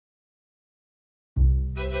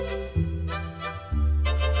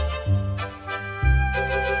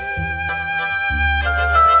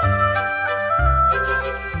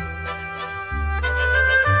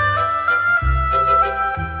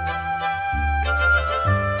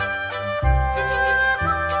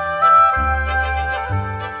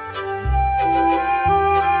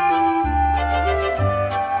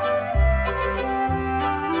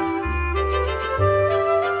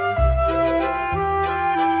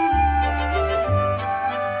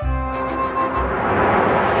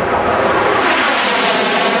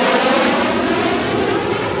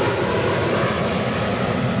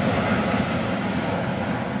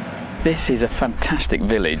This is a fantastic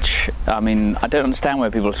village. I mean, I don't understand why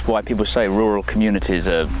people say rural communities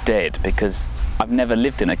are dead, because I've never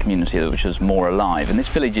lived in a community which was more alive. And this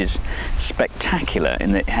village is spectacular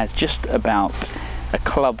in that it has just about a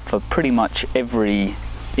club for pretty much every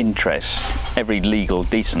interest, every legal,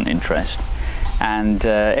 decent interest. And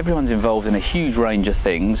everyone's involved in a huge range of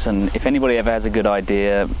things. And if anybody ever has a good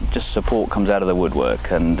idea, just support comes out of the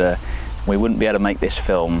woodwork. And we wouldn't be able to make this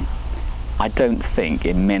film, I don't think,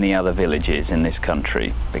 in many other villages in this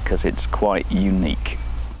country, because it's quite unique.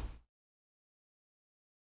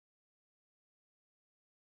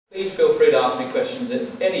 Please feel free to ask me questions at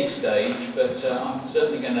any stage, but I'm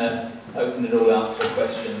certainly going to open it all up to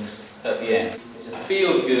questions at the end. It's a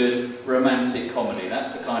feel-good romantic comedy.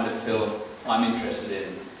 That's the kind of film I'm interested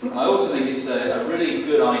in. I also think it's a really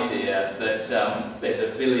good idea that there's a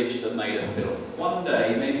village that made a film. One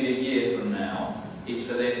day, maybe a year from now, is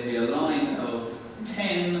for there to be a line of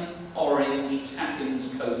 10 orange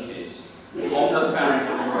Tappins coaches on the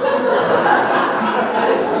Farringdon Road.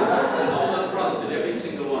 On the front of every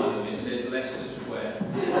single one of them it says Leicester Square.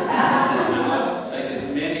 And I want to take as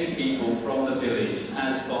many people from the village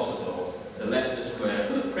as possible to Leicester Square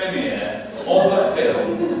for the premiere of a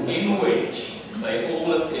film in which they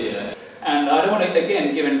all appear. And I don't want to,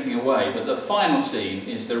 again, give anything away, but the final scene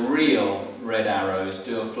is the real Red Arrows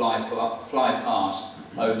do a fly past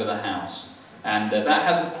over the house. And that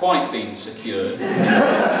hasn't quite been secured. Who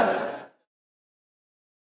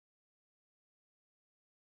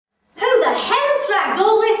the hell has dragged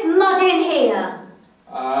all this mud in here?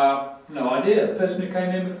 No idea. The person who came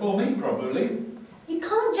in before me, probably. You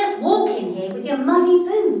can't just walk in here with your muddy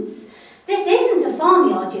boots. This isn't a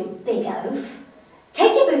farmyard, you big oaf.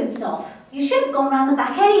 Take your boots off. You should have gone round the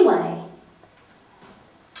back anyway. Oh,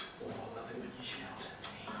 I love it when you shout at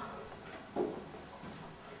me.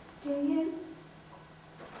 Do you?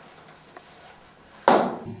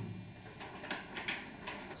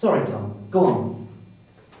 Sorry, Tom. Go on.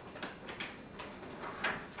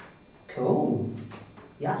 Cool.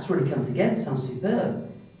 Yeah, it's really come together. Sounds superb.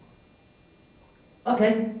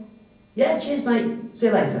 Okay. Yeah, cheers, mate. See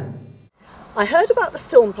you later. I heard about the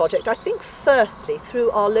film project, I think firstly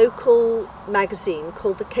through our local magazine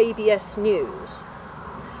called the KBS News,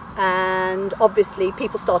 and obviously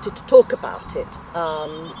people started to talk about it,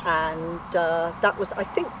 and that was, I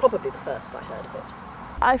think, probably the first I heard of it.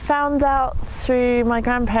 I found out through my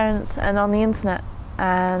grandparents and on the internet,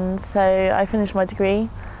 and so I finished my degree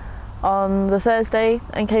on the Thursday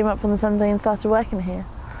and came up on the Sunday and started working here.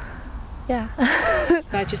 Yeah.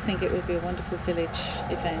 I just think it would be a wonderful village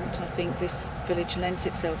event. I think this village lends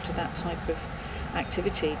itself to that type of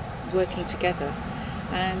activity, working together.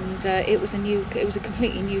 And it was a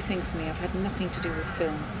completely new thing for me. I've had nothing to do with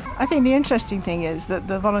film. I think the interesting thing is that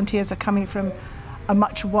the volunteers are coming from a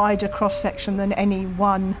much wider cross-section than any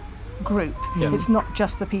one group. Yeah. It's not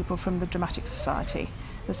just the people from the Dramatic Society.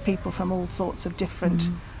 There's people from all sorts of different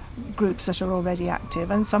groups that are already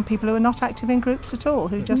active, and some people who are not active in groups at all,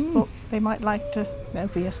 who just thought they might like to,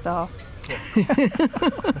 be a star.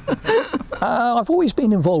 I've always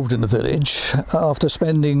been involved in the village after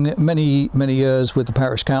spending many years with the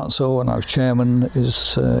parish council, and I was chairman,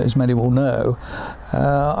 as many will know.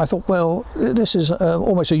 I thought, well, this is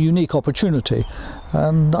almost a unique opportunity,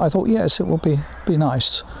 and I thought, yes, it would be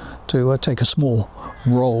nice to take a small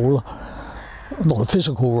role. Not a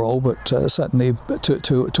physical role, but certainly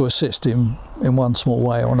to assist in one small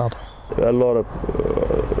way or another. A lot of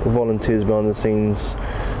volunteers behind the scenes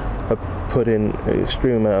have put in an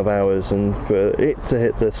extreme amount of hours, and for it to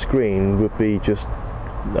hit the screen would be just,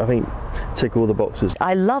 I think, tick all the boxes.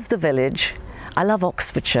 I love the village, I love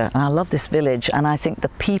Oxfordshire, and I love this village, and I think the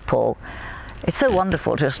people, it's so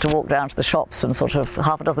wonderful just to walk down to the shops and sort of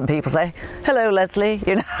half a dozen people say, "Hello, Leslie,"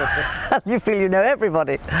 you feel you know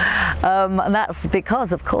everybody. And that's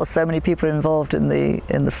because, of course, so many people are involved in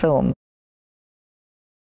the film.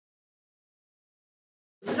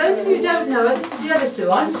 For those of you who don't know her, this is the other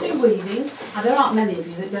Sue. I'm Sue Weaving, and there aren't many of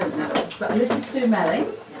you that don't know us, but this is Sue Melling.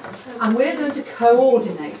 and we're going to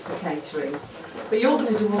coordinate the catering. But you're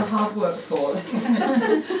going to do all the hard work for us.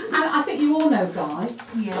 And I think you all know Guy.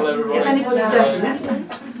 Yeah. Hello, everybody. If anybody doesn't.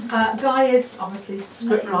 Guy is obviously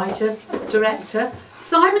scriptwriter, director.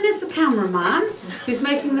 Simon is the cameraman who's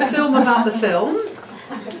making the film about the film.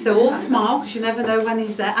 So all smile, because you never know when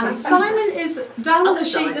he's there. And Simon is down the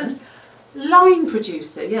sheet as line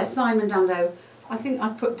producer. Yes, Simon down there. I think I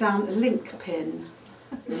put down a link pin.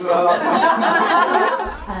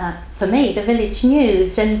 For me, the village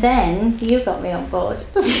news, and then you got me on board.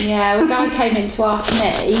 Yeah, well, Guy came in to ask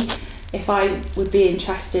me if I would be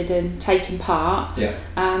interested in taking part,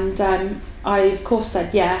 and I of course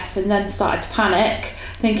said yes, and then started to panic,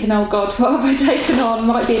 thinking, oh God, what have I taken on? It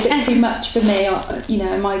might be a bit too much for me, you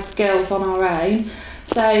know, my girls on our own.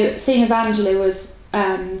 So seeing as Angela was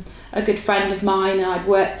a good friend of mine and I'd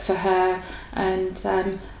worked for her, and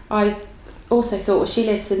I also thought, well, she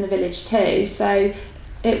lives in the village too, so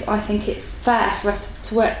I think it's fair for us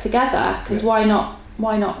to work together, because why not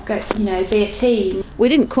go, you know, be a team. We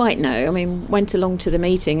didn't quite know. I mean, went along to the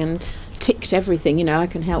meeting and ticked everything, you know, I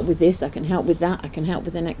can help with this, I can help with that, I can help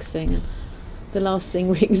with the next thing. And the last thing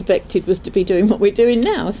we expected was to be doing what we're doing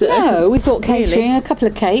now. So no, we thought catering, a couple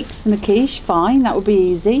of cakes and a quiche, fine, that would be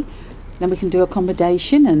easy. Then we can do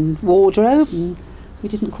accommodation and wardrobe, and we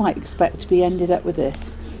didn't quite expect to be ended up with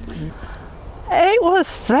this. It was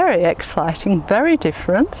very exciting, very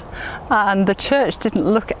different, and the church didn't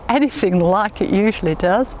look anything like it usually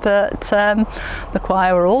does, but the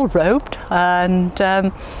choir were all robed, and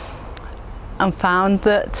found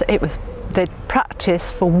that they'd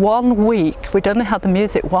practiced for 1 week. We'd only had the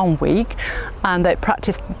music 1 week, and they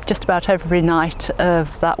practiced just about every night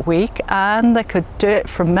of that week, and they could do it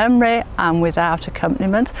from memory and without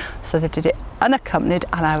accompaniment, so they did it unaccompanied,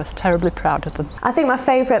 and I was terribly proud of them. I think my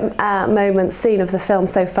favourite scene of the film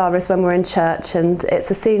so far is when we're in church, and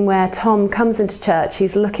it's a scene where Tom comes into church.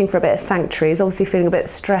 He's looking for a bit of sanctuary. He's obviously feeling a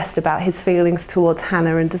bit stressed about his feelings towards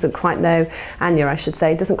Hannah, and doesn't quite know, Anya I should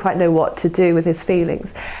say, doesn't quite know what to do with his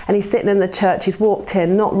feelings. And he's sitting in the church, he's walked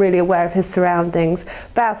in, not really aware of his surroundings,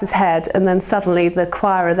 bows his head, and then suddenly the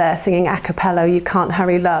choir are there singing a cappella, You Can't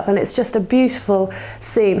Hurry Love. And it's just a beautiful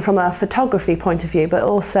scene from a photography point of view, but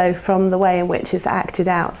also from the way in which it's acted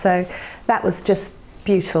out. So that was just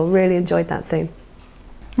beautiful, really enjoyed that scene.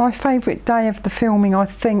 My favourite day of the filming, I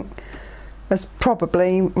think, was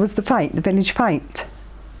the village fete,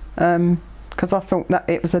 because I thought that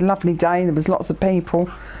it was a lovely day, there was lots of people.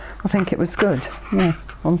 I think it was good, yeah.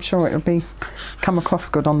 I'm sure it'll come across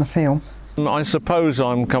good on the film. I suppose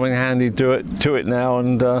I'm coming handy to it now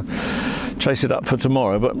and chase it up for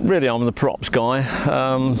tomorrow, but really I'm the props guy.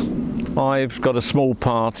 I've got a small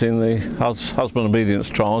part in the husband obedience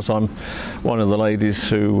trials. I'm one of the ladies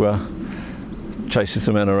who chases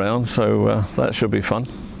the men around, so that should be fun.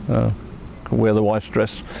 Wear the wife's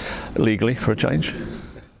dress legally for a change.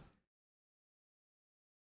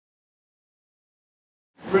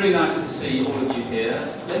 Really nice to see all of you here.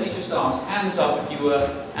 Let me just ask, hands up if you were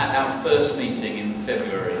at our first meeting in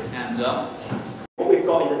February. Hands up. What we've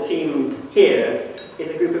got in the team here is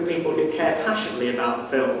a group of people who care passionately about the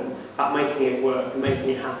film, about making it work and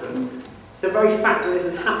making it happen. The very fact that this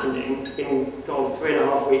is happening in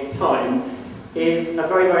 3.5 weeks' time is a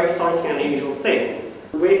very, very exciting and unusual thing.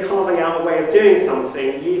 We're carving out a way of doing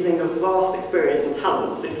something using the vast experience and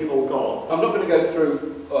talents that you've all got. I'm not going to go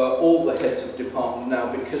through all the heads of department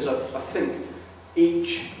now, because I think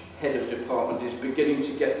each head of department is beginning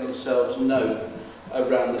to get themselves known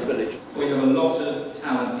around the village. We have a lot of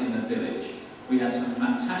talent in the village. We had some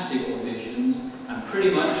fantastic auditions, and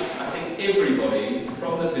pretty much I think everybody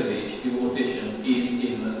from the village who auditioned is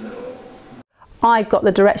in the film. I got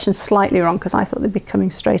the direction slightly wrong, because I thought they'd be coming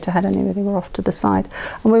straight ahead anyway. They were off to the side,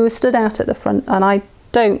 and we were stood out at the front, and I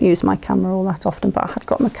don't use my camera all that often, but I had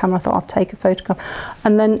got my camera. I thought I'll take a photograph,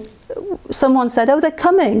 and then someone said, oh, they're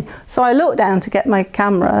coming. So I looked down to get my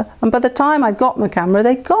camera, and by the time I got my camera,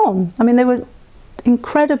 they'd gone. I mean, they were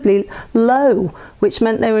incredibly low, which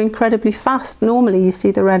meant they were incredibly fast. Normally you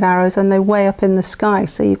see the red arrows and they're way up in the sky,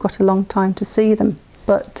 so you've got a long time to see them.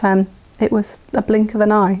 But it was a blink of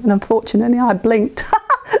an eye, and unfortunately I blinked,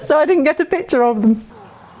 so I didn't get a picture of them.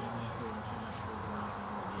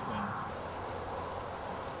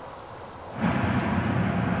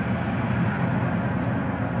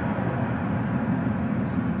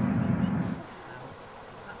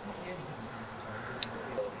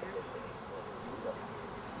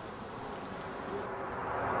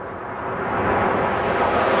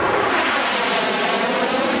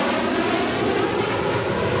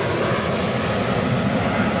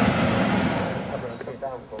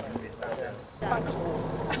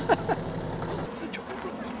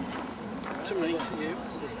 To me, to you.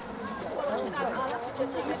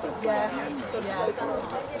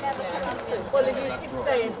 Well, if you keep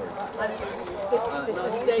saying, this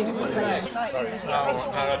is David. No,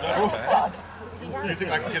 I don't know. Do you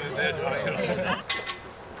think I can get in there, do I?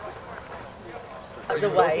 The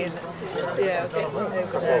way, and yeah, okay, over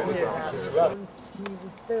there and do that. You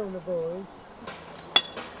would film the boys.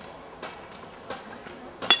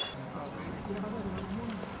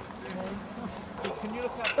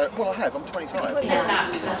 Well, I have. I'm 25.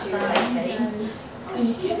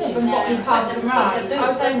 From what we've heard from right. I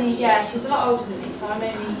was only, yeah, she's a lot older than me, so I'm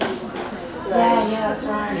only... Yeah, that's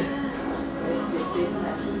right.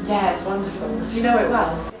 Yeah, it's wonderful. Do you know it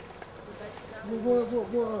well?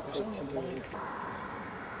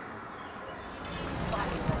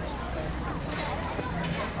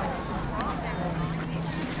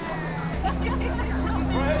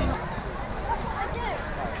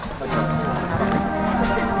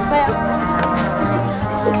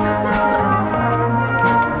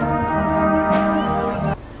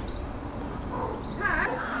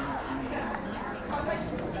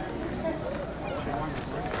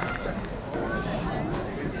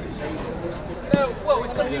 Well,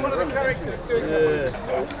 it's going to be one of the characters doing something.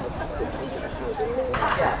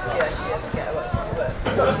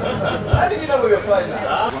 How did you know we were playing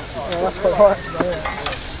that? That's alright.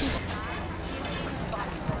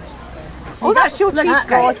 Oh, that's your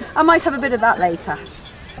cheesecake. I might have a bit of that later.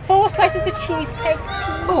 4 slices of cheesecake.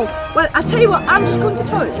 Oh, well, I tell you what, I'm just going to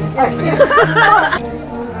toilet.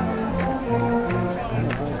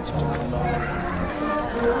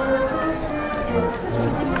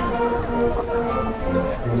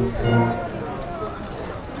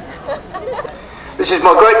 This is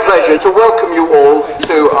my great pleasure to welcome you all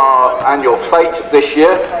to our annual fete this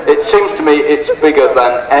year. It seems to me it's bigger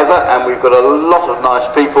than ever, and we've got a lot of nice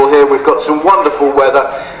people here. We've got some wonderful weather,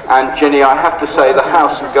 and Ginny, I have to say the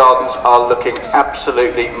house and gardens are looking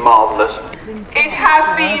absolutely marvellous. It has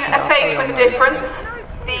been a fete with a difference.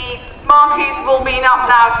 The marquees have all been up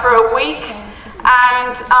now for a week,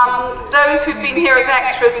 and those who've been here as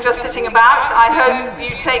extras just sitting about, I hope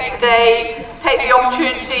you take the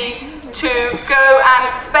opportunity to go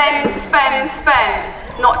and spend,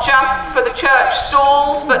 not just for the church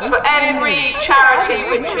stalls, but for every charity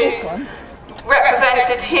which is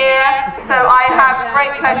represented here. So I have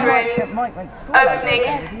great pleasure in opening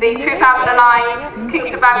the 2009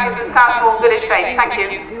 Kingston Bagpuize and Southmoor Village Fete. Thank you.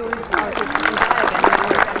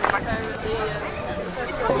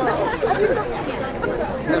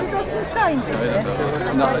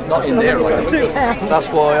 Not in there, like that's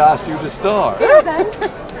why I asked you to start.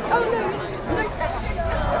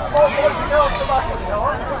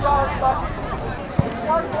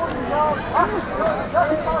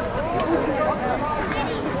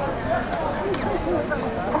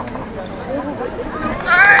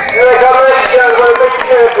 Here we go, ladies and gentlemen, big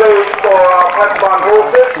cheer please for our pantomime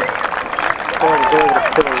horses.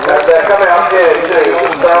 And they're coming up here to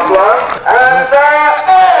Southmoor. And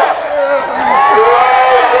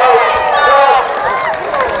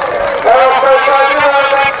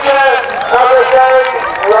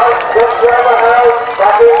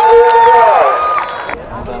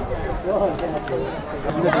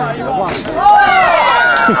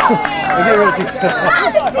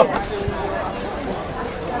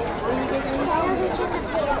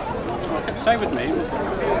Stay with me.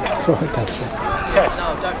 Sorry, Tess.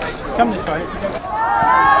 Come this way.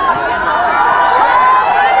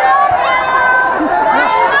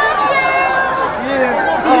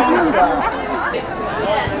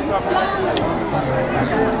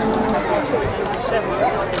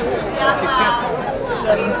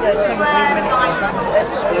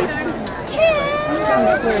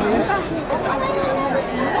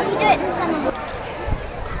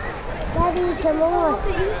 Daddy, come on.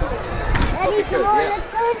 Daddy, come on, let's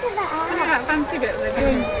go to the house. Look at that fancy bit where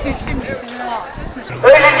they're doing 2 chimneys in a lot.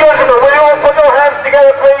 ladies and gentlemen, will you all put your hands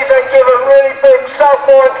together please and give a really big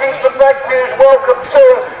Southmoor and Kingston Bagpuize welcome to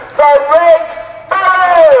the Red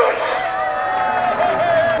Balloons!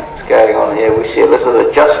 What's going on here? We see a little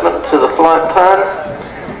adjustment to the flight plan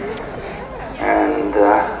and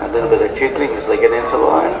a little bit of jiggling as they get into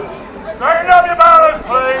line. Straighten up your balance,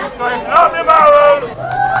 please. Straighten up your balance.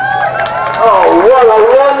 Oh, what a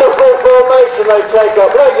wonderful formation they take up.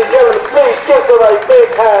 Ladies and gentlemen, please give them a big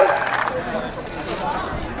hand.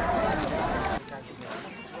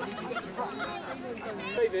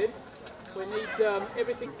 David, we need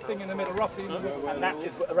everything in the middle, roughly, and that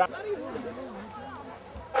is around.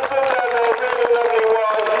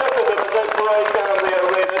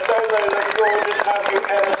 Have you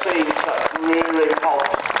ever seen such really hot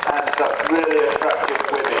and such really attractive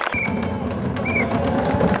women?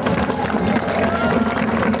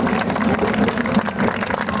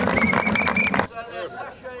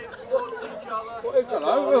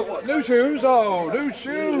 new shoes? Oh, new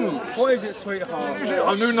shoes. What is it, sweetheart?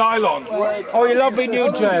 Oh, new nylon. Oh, your lovely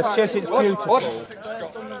new dress. Yes, it's beautiful.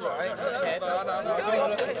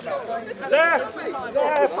 Left.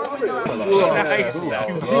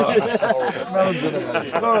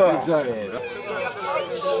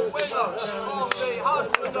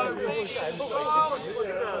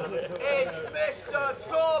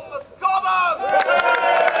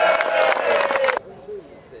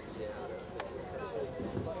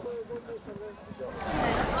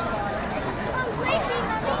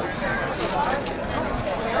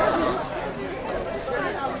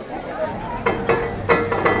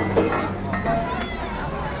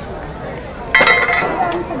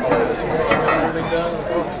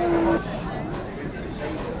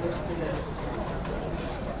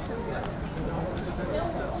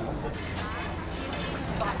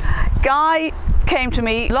 Guy came to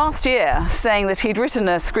me last year saying that he'd written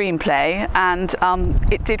a screenplay and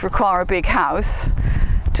it did require a big house,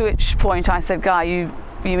 to which point I said, Guy, you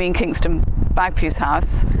mean Kingston Bagpuize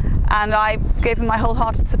House? And I gave him my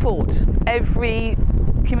wholehearted support. Every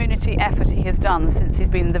community effort he has done since he's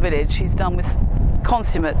been in the village, he's done with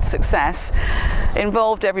consummate success,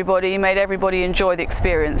 involved everybody, made everybody enjoy the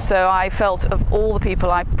experience. So I felt of all the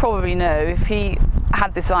people I probably know, if he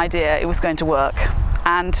had this idea, it was going to work.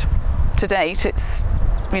 And to date, it's,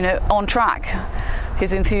 you know, on track.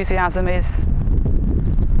 His enthusiasm is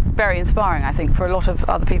very inspiring, I think, for a lot of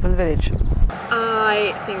other people in the village.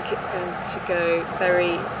 I think it's going to go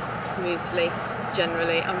very smoothly,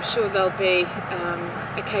 generally. I'm sure there'll be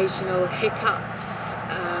occasional hiccups,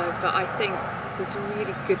 but I think there's a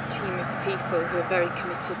really good team of people who are very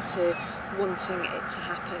committed to wanting it to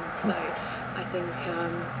happen. So I think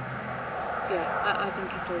yeah, I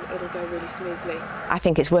think it'll go really smoothly. I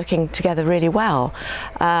think it's working together really well,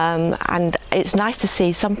 and it's nice to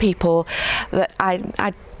see some people that I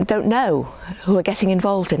don't know who are getting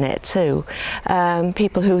involved in it too.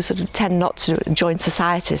 People who sort of tend not to join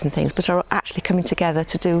societies and things, but are actually coming together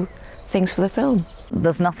to do things for the film.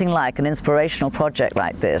 There's nothing like an inspirational project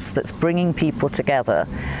like this that's bringing people together,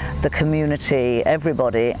 the community,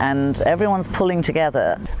 everybody, and everyone's pulling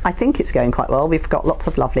together. I think it's going quite well. We've got lots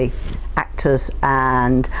of lovely actors,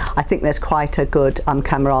 and I think there's quite a good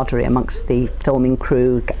camaraderie amongst the filming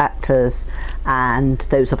crew, actors, and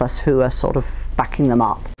those of us who are sort of backing them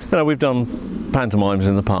up. You know, we've done pantomimes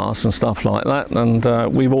in the past and stuff like that, and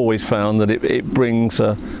we've always found that it brings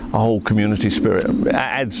a whole community spirit. It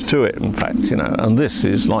adds to it, in fact, you know, and this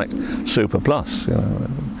is like super plus. You know,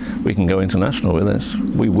 we can go international with this.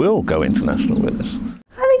 We will go international with this.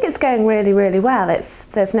 I think it's going really, really well.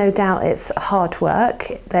 There's no doubt it's hard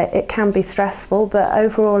work. It can be stressful, but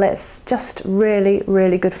overall it's just really,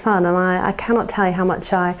 really good fun, and I cannot tell you how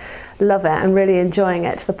much I love it and really enjoying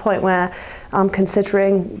it, to the point where I'm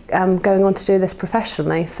considering going on to do this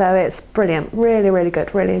professionally. So it's brilliant, really, really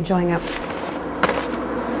good, really enjoying it.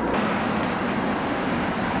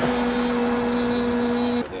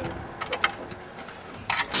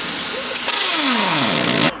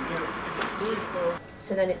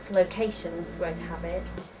 So then it's locations where to have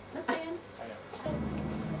it. Nothing.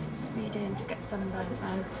 What are you doing to get sunburnt,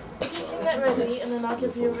 man? Get ready and then I'll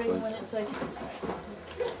give you a ring when it's okay.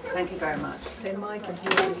 Thank you very much. Say my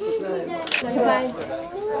computer's slow.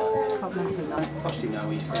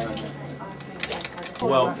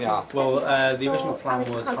 Well, yeah. Well, the original plan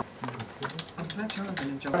was. I'm glad you're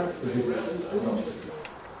having a job. Present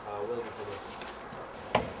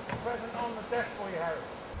on the desk for you, Harry.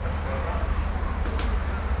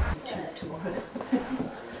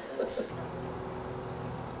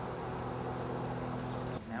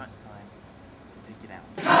 Now it's time to dig it out.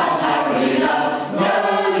 Can't hurry love,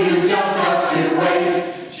 no, you just have to wait.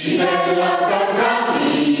 She said love don't come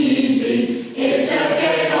easy, it's a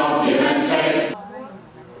game of give and take.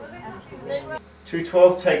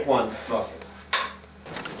 212, take one.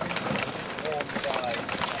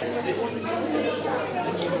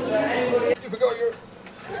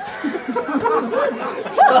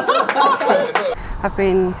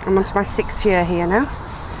 I'm on to my 6th year here now.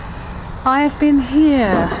 I've been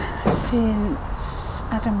here since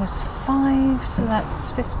Adam was 5, so that's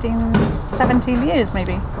 15, 17 years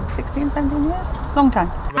maybe. 16, 17 years? Long time.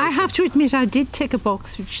 I have to admit I did tick a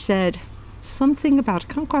box which said something about, I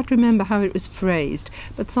can't quite remember how it was phrased,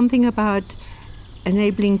 but something about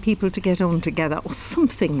enabling people to get on together or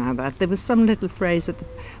something like that. There was some little phrase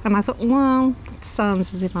and I thought, well, it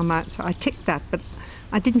sounds as if I'm out. So I ticked that, but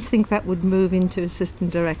I didn't think that would move into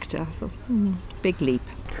assistant director. I thought, big leap.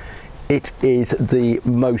 It is the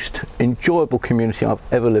most enjoyable community I've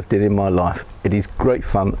ever lived in my life. It is great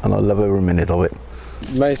fun and I love every minute of it.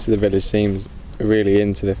 Most of the village seems really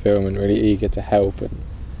into the film and really eager to help and,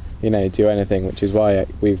 you know, do anything, which is why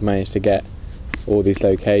we've managed to get all these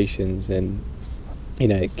locations and, you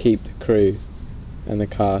know, keep the crew and the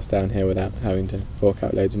cast down here without having to fork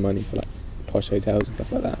out loads of money for like posh hotels and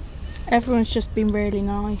stuff like that. Everyone's just been really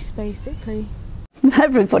nice, basically.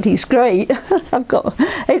 Everybody's great.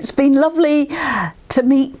 It's been lovely to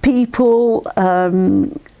meet people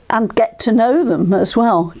and get to know them as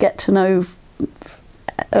well. Get to know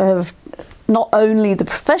not only the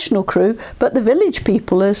professional crew, but the village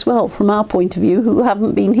people as well, from our point of view, who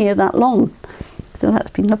haven't been here that long. So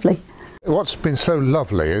that's been lovely. What's been so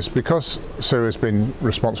lovely is because Sue has been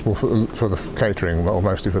responsible for the catering, or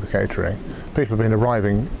mostly for the catering, people have been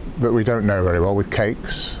arriving that we don't know very well with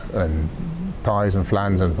cakes and pies and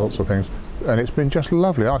flans and sorts of things, and it's been just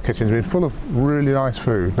lovely. Our kitchen's been full of really nice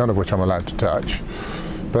food, none of which I'm allowed to touch,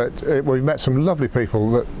 but we've met some lovely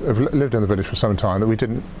people that have lived in the village for some time that we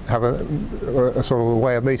didn't have a sort of a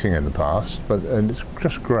way of meeting in the past, and it's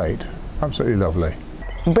just great, absolutely lovely.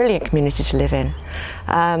 Brilliant community to live in.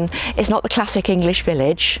 It's not the classic English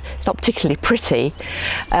village, it's not particularly pretty,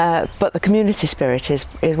 but the community spirit is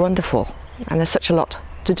wonderful, and there's such a lot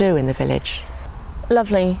to do in the village.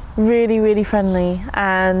 Lovely, really, really friendly,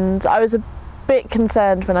 and I was a bit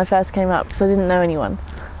concerned when I first came up because I didn't know anyone,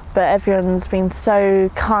 but everyone's been so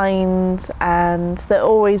kind and they're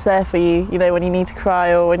always there for you, you know, when you need to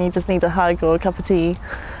cry or when you just need a hug or a cup of tea.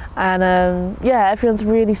 And yeah, everyone's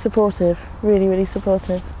really supportive, really, really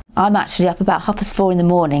supportive. I'm actually up about 4:30 in the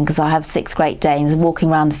morning because I have 6 Great Danes and walking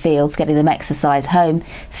around the fields, getting them exercise, home,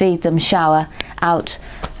 feed them, shower, out,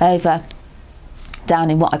 over,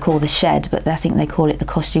 down in what I call the shed, but I think they call it the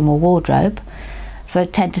costume or wardrobe, for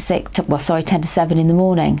 10 to 7 in the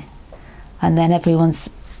morning. And then everyone's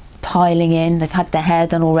piling in, they've had their hair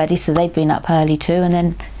done already, so they've been up early too, and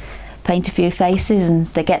then paint a few faces and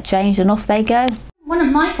they get changed and off they go. One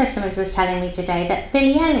of my customers was telling me today that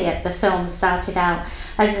Billy Elliot, the film, started out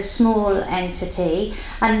as a small entity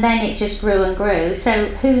and then it just grew and grew, so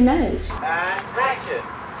who knows? And action!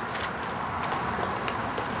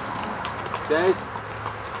 Des?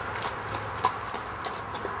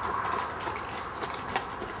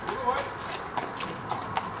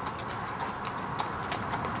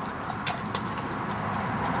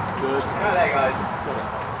 Good. Go there, guys.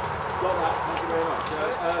 Got that. Thank you very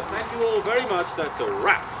much. Thank you all very much. That's a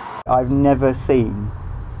wrap. I've never seen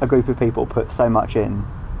a group of people put so much in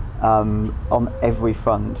on every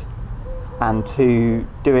front, and to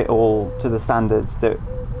do it all to the standards that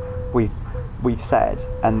we've set,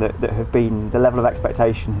 and that have been, the level of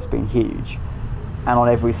expectation has been huge, and on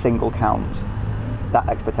every single count that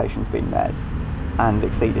expectation's been met and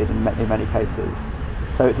exceeded in many cases.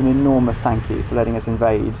 So it's an enormous thank you for letting us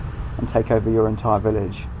invade and take over your entire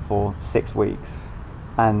village for 6 weeks,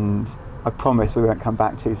 and I promise we won't come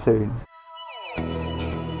back too soon.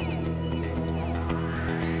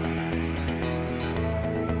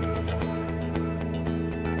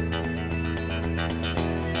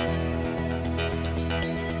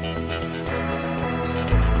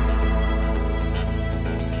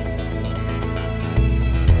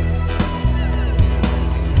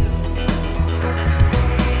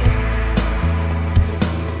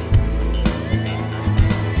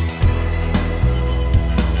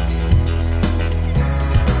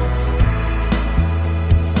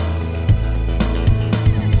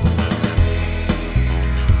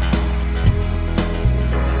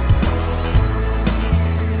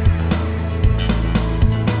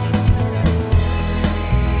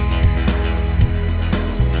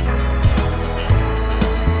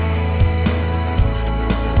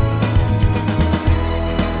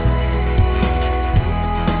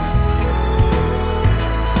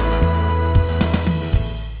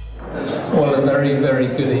 Very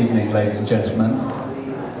good evening, ladies and gentlemen.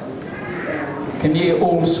 Can you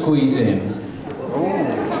all squeeze in?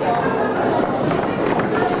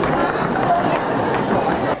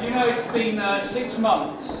 You know, it's been 6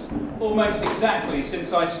 months, almost exactly,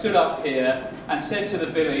 since I stood up here and said to the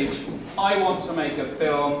village, I want to make a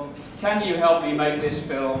film, can you help me make this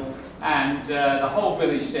film? And the whole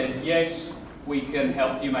village said, yes, we can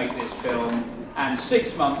help you make this film. And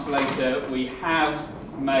 6 months later, we have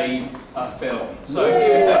made a film. So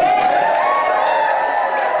give us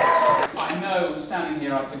I know, standing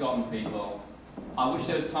here, I've forgotten people. I wish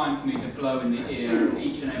there was time for me to blow in the ear of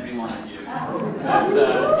each and every one of you.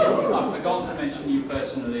 But I've forgotten to mention you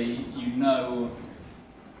personally. You know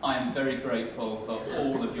I am very grateful for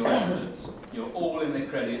all of your efforts. You're all in the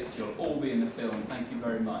credits, you'll all be in the film. Thank you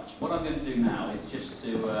very much. What I'm going to do now is just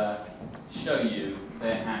to show you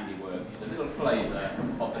their handiwork. It's a little flavour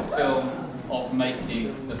of the film, of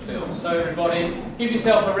making the film. So everybody, give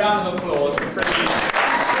yourself a round of applause for bringing